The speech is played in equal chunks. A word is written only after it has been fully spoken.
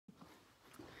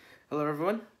Hello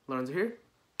everyone, Lorenzo here.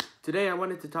 Today I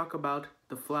wanted to talk about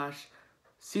The Flash,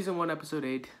 Season 1, Episode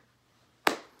 8,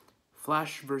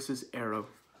 Flash vs. Arrow.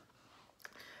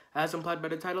 As implied by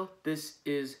the title, this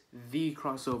is the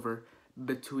crossover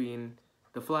between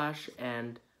The Flash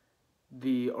and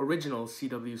the original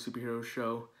CW superhero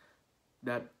show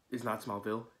that is not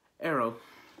Smallville, Arrow.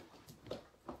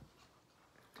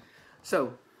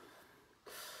 So,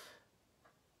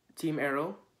 Team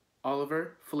Arrow,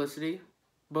 Oliver, Felicity,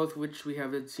 both which we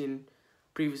haven't seen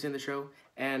previously in the show,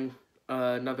 and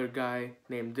another guy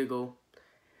named Diggle.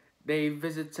 They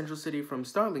visit Central City from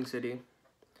Starling City,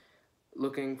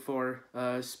 looking for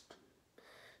a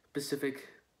specific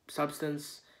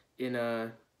substance in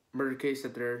a murder case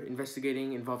that they're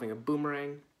investigating involving a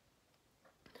boomerang.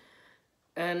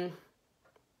 And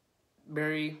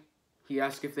Barry, he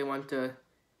asks if they want to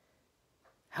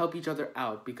help each other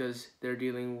out because they're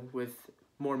dealing with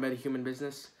more metahuman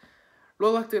business.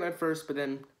 Reluctant at first, but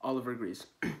then Oliver agrees.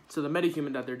 So the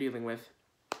metahuman that they're dealing with,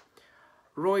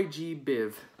 Roy G.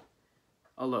 Biv,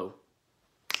 Allo.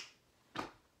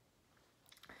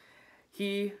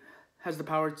 He has the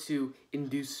power to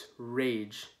induce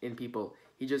rage in people.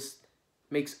 He just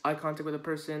makes eye contact with a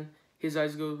person, his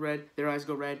eyes go red, their eyes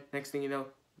go red, next thing you know,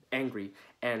 angry.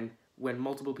 And when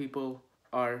multiple people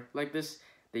are like this,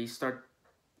 they start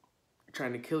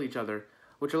trying to kill each other,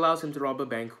 which allows him to rob a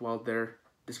bank while they're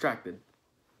distracted.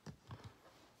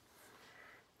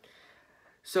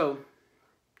 So,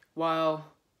 while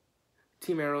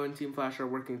Team Arrow and Team Flash are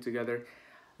working together,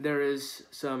 there is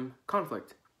some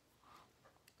conflict.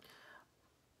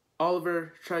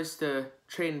 Oliver tries to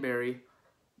train Barry.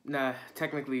 Nah,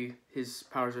 technically his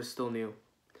powers are still new.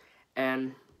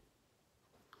 And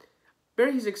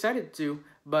Barry's excited to,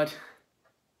 but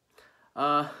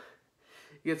he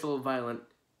gets a little violent.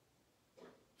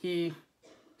 He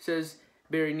says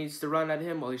Barry needs to run at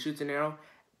him while he shoots an arrow,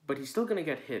 but he's still gonna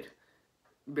get hit.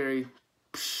 Barry,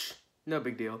 psh, no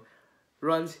big deal.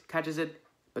 Runs, catches it,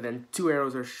 but then 2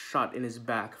 arrows are shot in his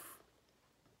back,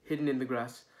 hidden in the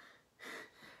grass.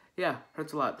 Yeah,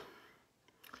 hurts a lot.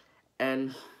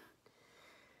 And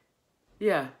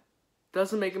yeah,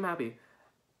 doesn't make him happy.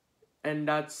 And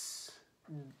that's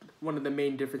one of the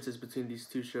main differences between these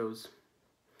two shows.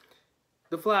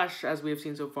 The Flash, as we have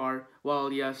seen so far,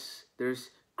 while yes, there's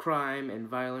crime and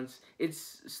violence,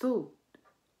 it's still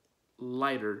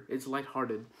lighter. It's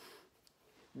lighthearted.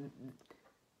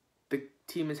 The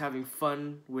team is having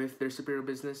fun with their superhero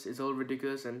business. It's a little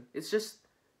ridiculous, and it's just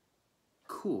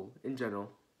cool in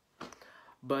general.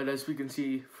 But as we can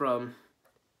see from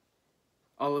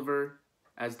Oliver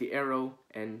as the Arrow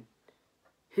and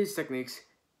his techniques,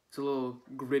 it's a little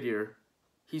grittier.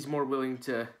 He's more willing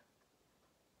to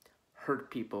hurt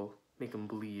people, make them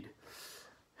bleed.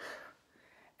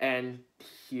 And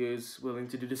he is willing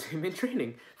to do the same in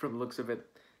training, from the looks of it.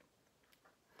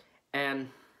 And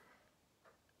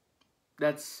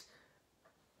that's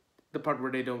the part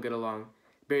where they don't get along.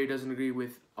 Barry doesn't agree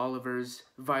with Oliver's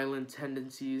violent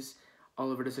tendencies.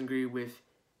 Oliver doesn't agree with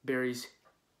Barry's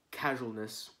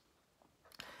casualness.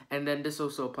 And then this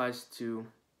also applies to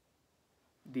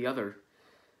the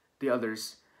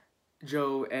others.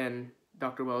 Joe and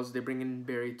Dr. Wells, they bring in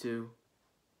Barry to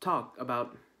talk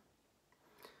about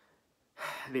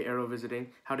the Arrow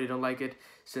visiting, how they don't like it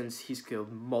since he's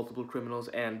killed multiple criminals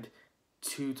and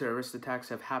 2 terrorist attacks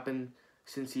have happened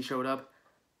since he showed up.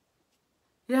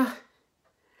 Yeah.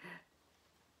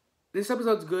 This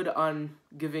episode's good on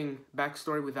giving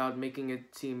backstory without making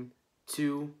it seem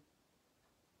too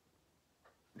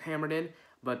hammered in,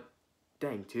 but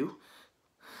dang, too.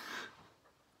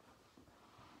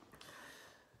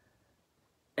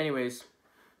 Anyways,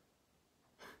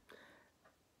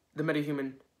 the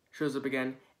metahuman shows up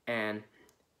again, and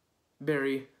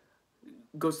Barry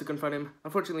goes to confront him.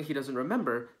 Unfortunately, he doesn't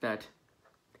remember that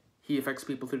he affects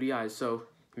people through the eyes, so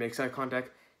he makes eye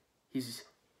contact. His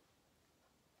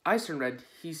eyes turn red,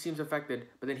 he seems affected,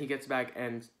 but then he gets back,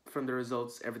 and from the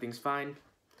results, everything's fine.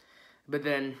 But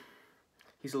then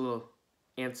he's a little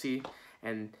antsy,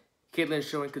 and Caitlin's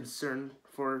showing concern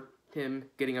for him,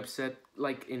 getting upset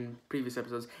like in previous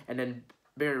episodes, and then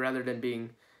Barry, rather than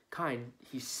being kind,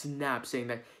 he snaps, saying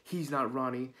that he's not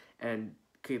Ronnie, and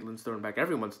Caitlin's thrown back.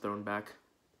 Everyone's thrown back.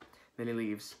 Then he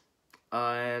leaves.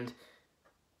 And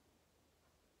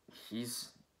he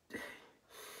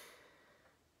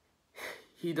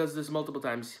does this multiple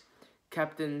times.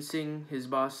 Captain Singh, his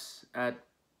boss at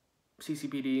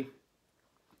CCPD,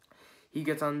 he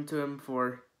gets onto him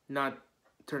for not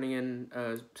turning in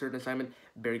a certain assignment.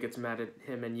 Barry gets mad at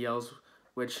him and yells,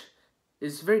 which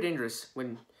is very dangerous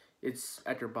when it's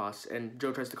at your boss. And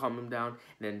Joe tries to calm him down,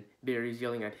 and then Barry's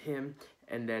yelling at him,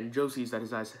 and then Joe sees that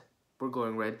his eyes were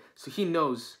glowing red, so he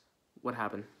knows what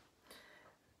happened.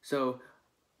 So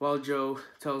while Joe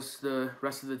tells the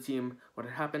rest of the team what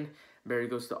had happened, Barry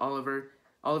goes to Oliver.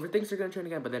 Oliver thinks they're going to turn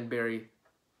again, but then Barry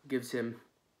gives him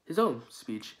his own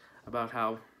speech about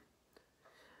how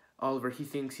Oliver, he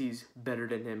thinks he's better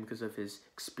than him because of his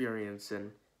experience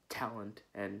and talent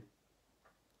and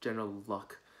general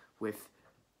luck with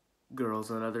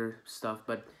girls and other stuff,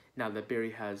 but now that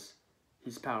Barry has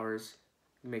his powers,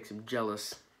 it makes him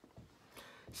jealous.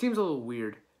 Seems a little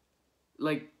weird.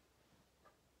 Like,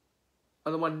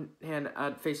 on the one hand,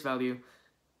 at face value,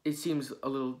 it seems a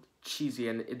little cheesy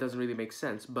and it doesn't really make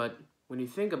sense, but when you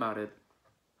think about it,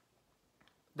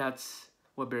 that's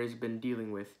what Barry's been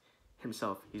dealing with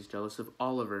himself. He's jealous of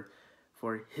Oliver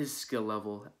for his skill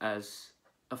level as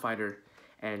a fighter,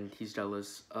 and he's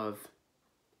jealous of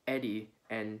Eddie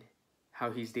and how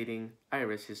he's dating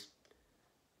Iris,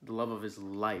 the love of his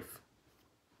life.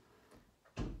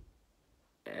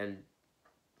 And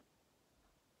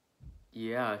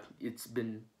yeah, it's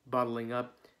been bottling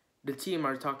up. The team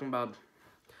are talking about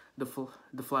the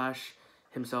Flash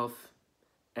himself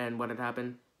and what had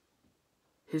happened.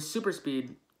 His super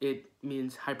speed, it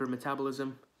means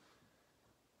hypermetabolism,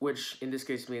 which in this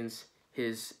case means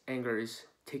his anger is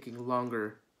taking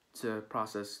longer to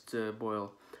process, to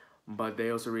boil. But they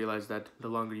also realize that the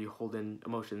longer you hold in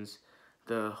emotions,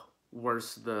 the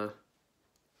worse the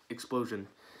explosion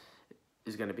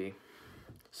is going to be.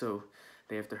 So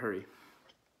they have to hurry.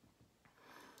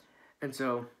 And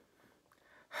so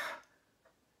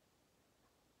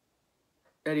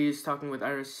Eddie is talking with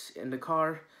Iris in the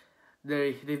car.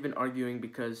 They've been arguing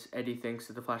because Eddie thinks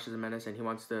that the Flash is a menace and he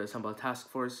wants to assemble a task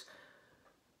force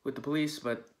with the police,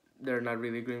 but they're not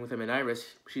really agreeing with him. And Iris,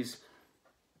 she's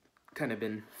kind of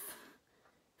been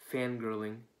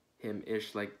fangirling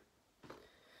him-ish. Like,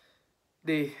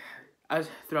 as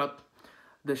throughout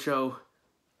the show,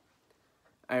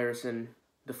 Iris and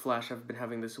the Flash have been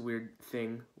having this weird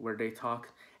thing where they talk.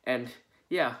 And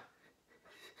yeah,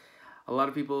 a lot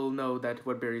of people know that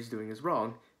what Barry's doing is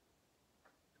wrong,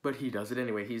 but he does it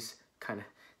anyway. He's kind of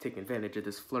taking advantage of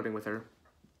this, flirting with her,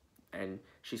 and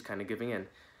she's kind of giving in.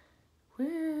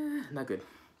 Well, not good.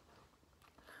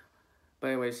 But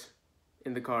anyways,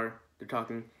 in the car, they're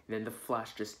talking, and then the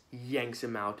Flash just yanks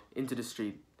him out into the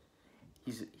street.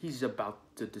 He's about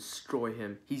to destroy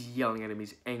him. He's yelling at him.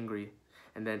 He's angry.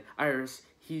 And then Iris,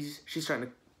 she's trying to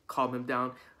calm him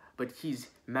down, but he's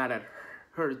mad at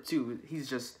her too. He's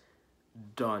just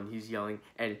done. He's yelling,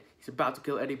 and he's about to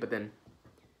kill Eddie, but then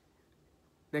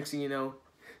next thing you know,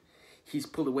 he's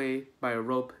pulled away by a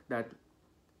rope that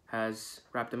has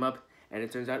wrapped him up, and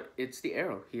it turns out it's the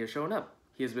Arrow. He has shown up.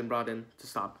 He has been brought in to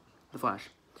stop the Flash.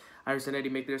 Iris and Eddie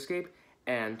make their escape,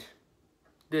 and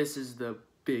this is the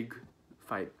big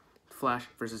fight. Flash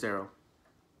versus Arrow.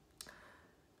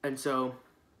 And so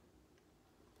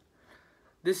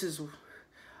this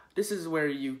is where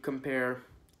you compare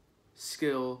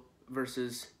skill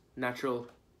versus natural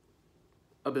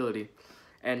ability.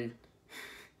 And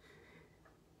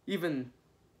even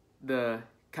the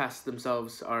cast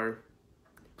themselves are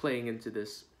playing into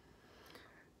this.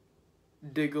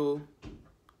 Diggle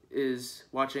is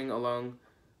watching along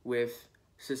with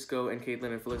Cisco and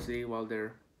Caitlin and Felicity while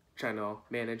they're trying to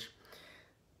manage.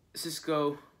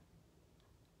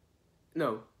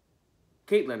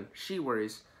 Caitlin, she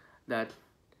worries that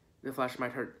the Flash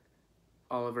might hurt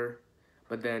Oliver,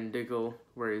 but then Diggle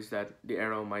worries that the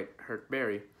Arrow might hurt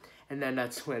Barry. And then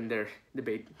that's when their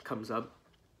debate comes up.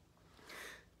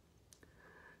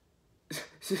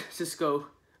 Cisco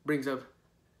brings up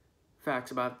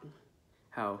facts about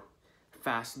how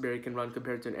fast Barry can run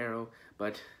compared to an Arrow,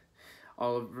 but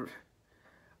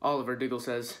Oliver Diggle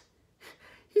says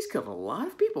he's killed a lot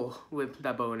of people with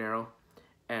that bow and arrow.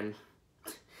 And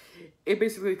it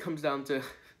basically comes down to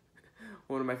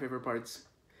one of my favorite parts.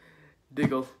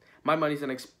 Diggle, my money's on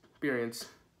experience.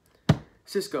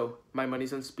 Cisco, my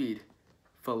money's on speed.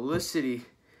 Felicity,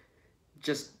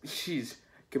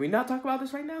 can we not talk about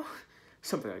this right now?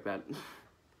 Something like that.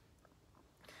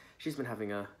 She's been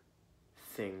having a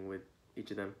thing with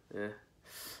each of them.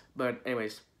 But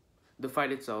anyways, the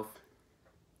fight itself.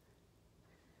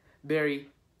 Barry,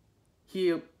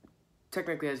 he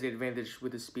technically has the advantage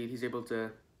with his speed. He's able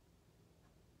to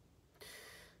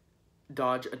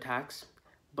dodge attacks,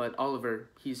 but Oliver,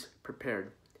 he's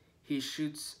prepared. He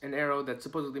shoots an arrow that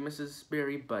supposedly misses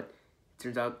Barry, but it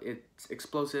turns out it's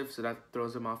explosive, so that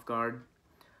throws him off guard.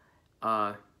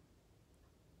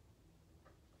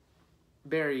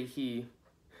 Barry, he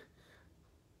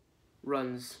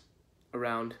runs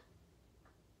around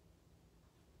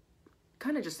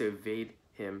kind of just to evade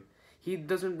him. He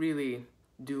doesn't really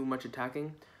do much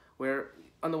attacking, where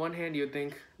on the one hand you'd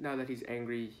think now that he's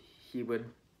angry he would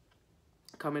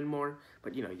come in more,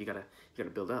 but you know, you gotta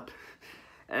build up.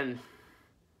 And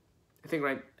I think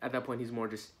right at that point he's more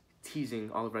just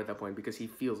teasing Oliver at that point because he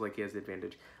feels like he has the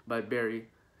advantage. But Barry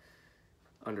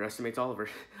underestimates Oliver.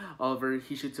 Oliver,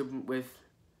 he shoots him with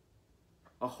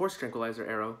a horse tranquilizer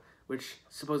arrow, which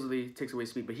supposedly takes away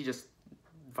speed, but he just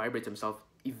vibrates himself,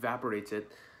 evaporates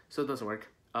it, so it doesn't work.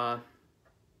 Kind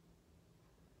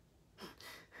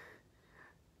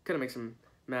of makes him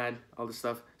mad, all this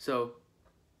stuff. So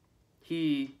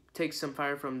he takes some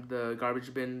fire from the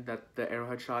garbage bin that the arrow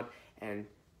had shot and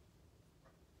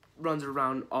runs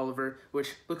around Oliver,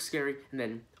 which looks scary, and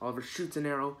then Oliver shoots an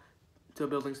arrow to a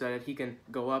building so that he can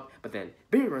go up, but then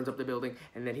Barry runs up the building,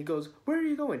 and then he goes, "Where are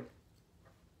you going?"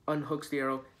 Unhooks the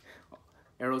arrow,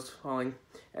 arrow's falling,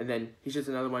 and then he shoots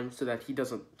another one so that he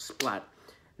doesn't splat.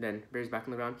 And then Barry's back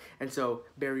on the ground, and so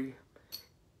Barry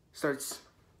starts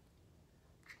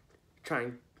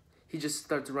he just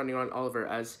starts running on Oliver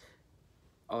as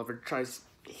Oliver tries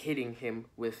hitting him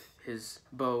with his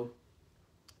bow,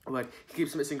 but he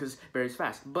keeps missing because Barry's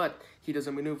fast. But he does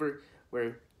a maneuver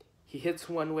where he hits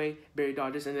one way, Barry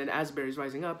dodges, and then as Barry's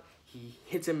rising up, he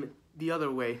hits him the other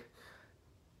way,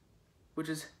 which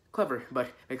is clever, but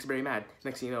makes Barry mad.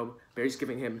 Next thing you know, Barry's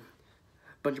giving him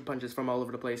a bunch of punches from all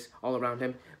over the place, all around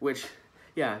him, which,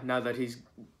 yeah, now that he's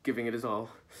giving it his all,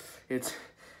 it's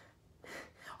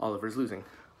Oliver's losing.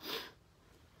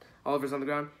 Oliver's on the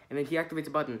ground, and then he activates a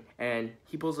button, and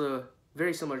he pulls a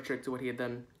very similar trick to what he had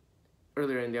done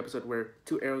earlier in the episode, where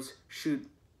 2 arrows shoot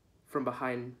from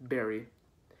behind Barry,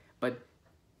 but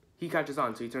he catches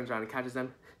on, so he turns around and catches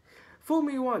them. Fool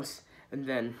me once! And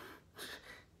then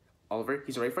Oliver,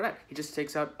 he's ready for that. He just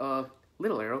takes out a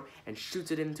little arrow and shoots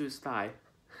it into his thigh.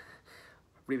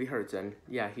 Really hurts, and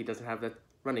yeah, he doesn't have that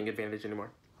running advantage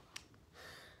anymore.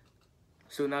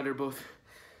 So now they're both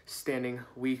standing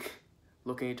weak,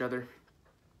 looking at each other.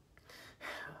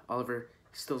 Oliver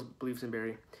still believes in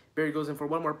Barry. Barry goes in for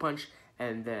one more punch,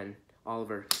 and then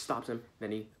Oliver stops him.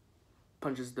 Then he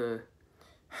punches the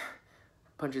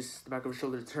back of his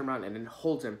shoulder to turn around, and then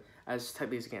holds him as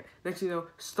tightly as he can. Next thing you know,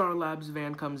 Star Labs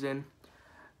van comes in.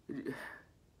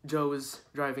 Joe is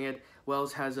driving it.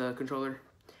 Wells has a controller,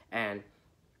 and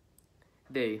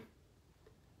they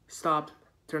stop,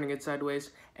 turning it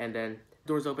sideways, and then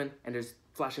doors open, and there's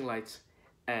flashing lights,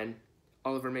 and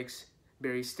Oliver makes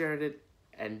Barry stare at it,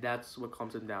 and that's what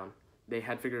calms him down. They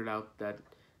had figured out that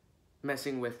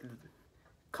messing with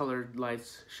colored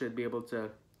lights should be able to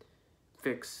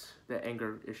fix the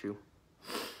anger issue.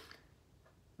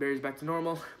 Barry's back to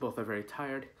normal. Both are very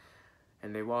tired,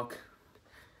 and they walk.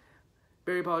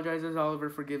 Barry apologizes, Oliver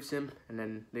forgives him, and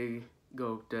then they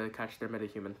go to catch their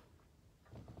metahuman.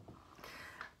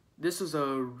 This was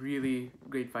a really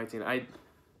great fight scene.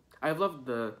 I've loved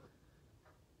the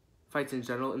fights in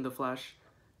general in The Flash.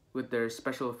 With their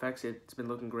special effects, it's been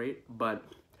looking great, but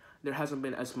there hasn't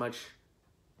been as much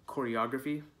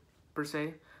choreography, per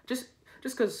se. Just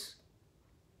because,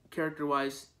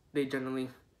 character-wise, they generally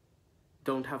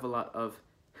don't have a lot of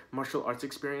martial arts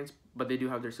experience, but they do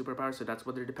have their superpowers, so that's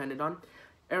what they're dependent on.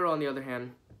 Arrow, on the other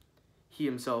hand, he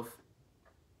himself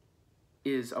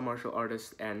is a martial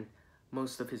artist, and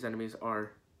most of his enemies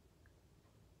are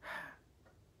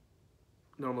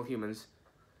normal humans.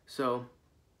 So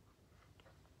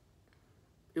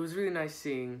it was really nice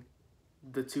seeing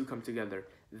the two come together.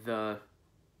 The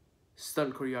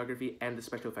stunt choreography and the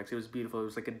special effects. It was beautiful. It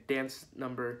was like a dance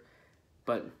number,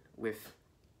 but with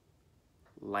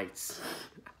lights.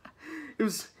 It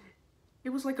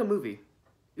was like a movie.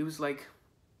 It was like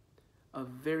a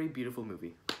very beautiful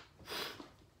movie.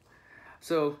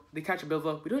 So they catch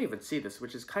Bilbo. We don't even see this,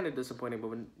 which is kind of disappointing, but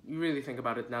when you really think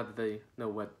about it, now that they know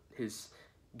what his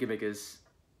gimmick is,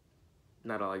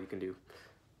 not all you can do.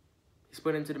 He's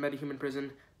put into the metahuman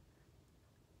prison.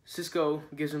 Cisco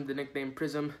gives him the nickname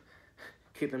Prism.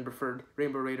 Caitlin preferred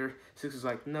Rainbow Raider. Cisco's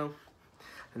like, no.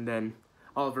 And then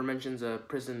Oliver mentions a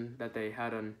prison that they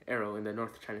had on Arrow in the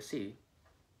North China Sea.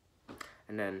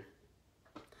 And then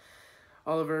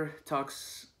Oliver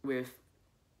talks with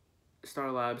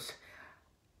Star Labs.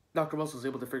 Dr. Wells was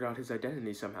able to figure out his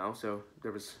identity somehow, so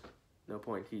there was no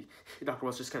point. Dr.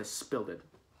 Wells just kind of spilled it.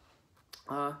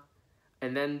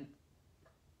 And then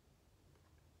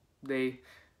they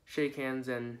shake hands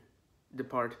and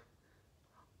depart.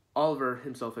 Oliver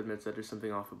himself admits that there's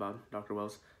something off about Dr.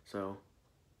 Wells, so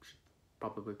should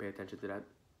probably pay attention to that.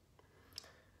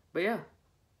 But yeah,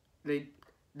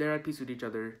 they're at peace with each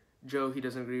other. Joe, he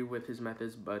doesn't agree with his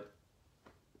methods, but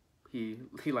he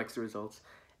likes the results,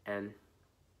 and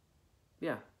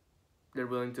yeah, they're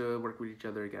willing to work with each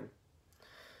other again.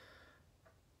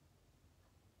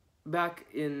 back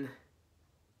in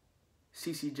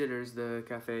CC Jitters, the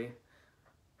cafe,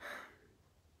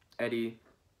 Eddie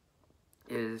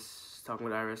is talking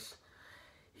with Iris.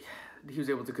 He was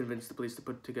able to convince the police to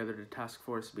put together the task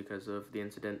force because of the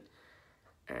incident,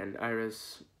 and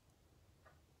Iris,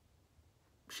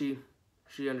 she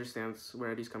understands where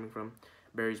Eddie's coming from.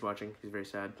 Barry's watching. He's very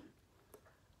sad.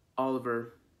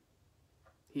 Oliver,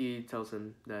 he tells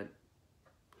him that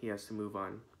he has to move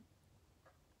on.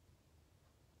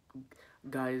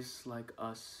 Guys like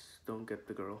us don't get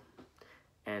the girl.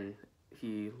 And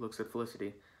he looks at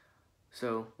Felicity.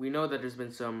 So we know that there's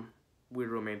been some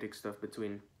weird romantic stuff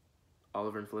between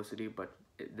Oliver and Felicity, but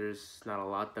there's not a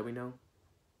lot that we know.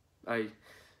 I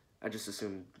just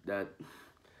assumed that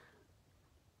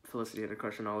Felicity had a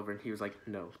crush on Oliver, and he was like,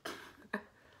 no.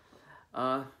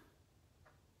 But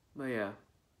yeah.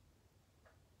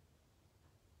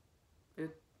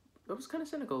 That was kind of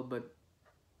cynical, but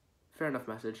fair enough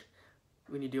message.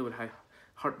 When you deal with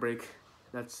heartbreak,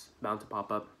 that's bound to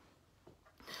pop up.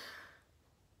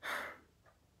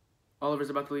 Oliver's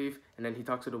about to leave, and then he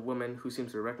talks to the woman who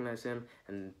seems to recognize him,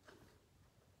 and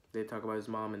they talk about his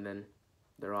mom, and then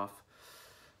they're off.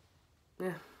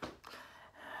 Yeah.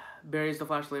 Barry's the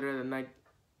Flash later that night.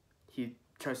 He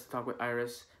tries to talk with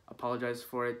Iris, apologize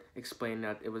for it, explain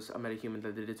that it was a metahuman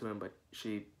that did it to him, but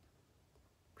she's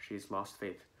lost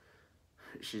faith.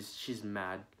 She's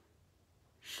mad.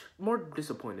 More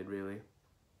disappointed, really.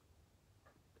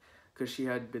 Because she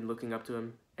had been looking up to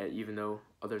him, even though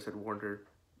others had warned her.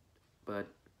 But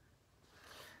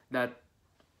that's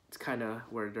kind of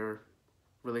where their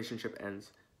relationship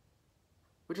ends.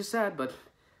 Which is sad, but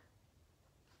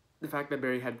the fact that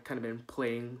Barry had kind of been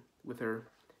playing with her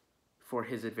for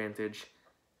his advantage,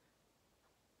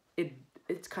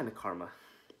 it's kind of karma.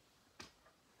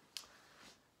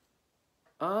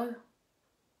 And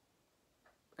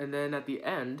then at the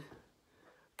end,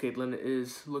 Caitlin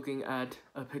is looking at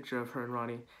a picture of her and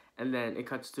Ronnie, and then it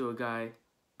cuts to a guy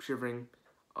shivering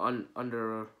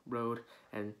under a road,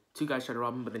 and two guys try to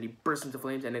rob him, but then he bursts into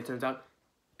flames, and it turns out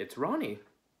it's Ronnie.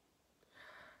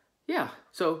 Yeah,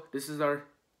 so this is our,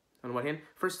 on one hand,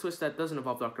 first twist that doesn't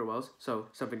involve Dr. Wells, so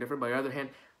something different. By the other hand,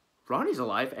 Ronnie's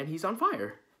alive, and he's on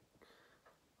fire.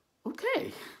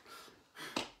 Okay.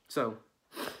 So,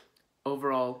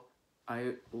 overall,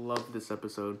 I love this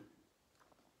episode.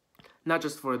 Not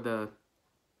just for the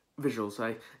visuals.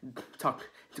 I talked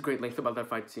to great length about that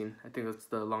fight scene. I think that's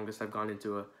the longest I've gone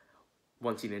into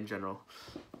one scene in general.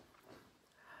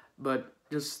 But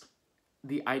just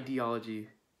the ideology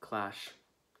clash.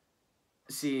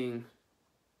 Seeing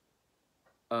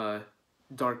a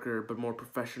darker but more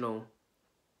professional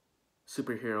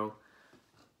superhero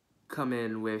come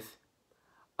in with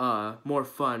a more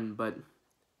fun but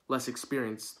less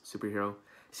experienced superhero.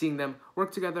 Seeing them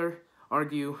work together,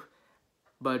 argue,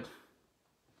 but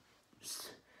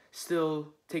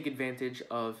still take advantage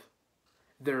of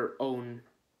their own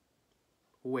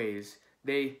ways.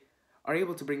 They are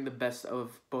able to bring the best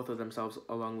of both of themselves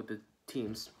along with the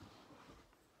teams.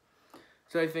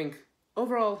 So I think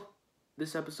overall,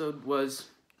 this episode was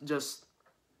just,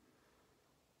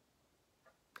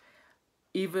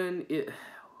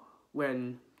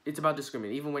 when it's about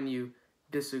discriminating, even when you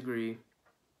disagree,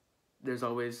 there's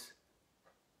always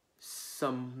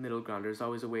some middle ground. There's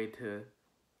always a way to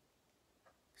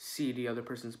see the other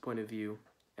person's point of view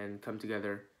and come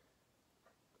together,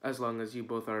 as long as you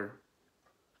both are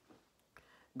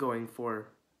going for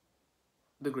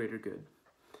the greater good.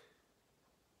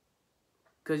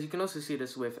 Because you can also see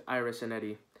this with Iris and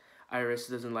Eddie. Iris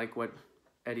doesn't like what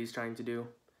Eddie's trying to do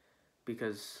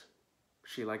because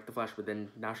she liked the Flash, but then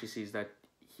now she sees that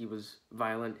he was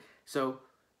violent. So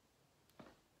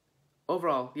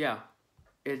overall, yeah,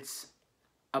 it's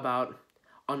about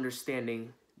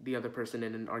understanding the other person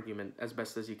in an argument as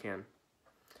best as you can.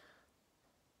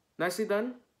 Nicely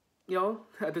done, y'all,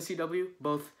 at the CW,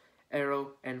 both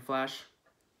Arrow and Flash.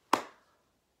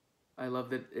 I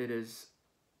love that. It is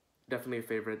definitely a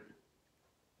favorite.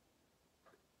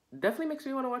 Definitely makes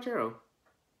me want to watch Arrow.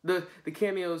 The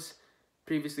cameos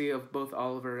previously of both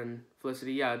Oliver and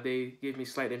Felicity, yeah, they gave me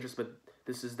slight interest, but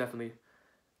this is definitely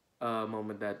a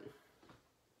moment that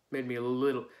made me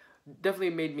definitely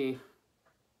made me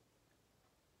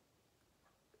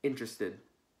interested.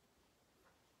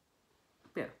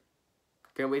 Yeah.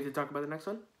 Can't wait to talk about the next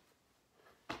one.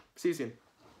 See you soon.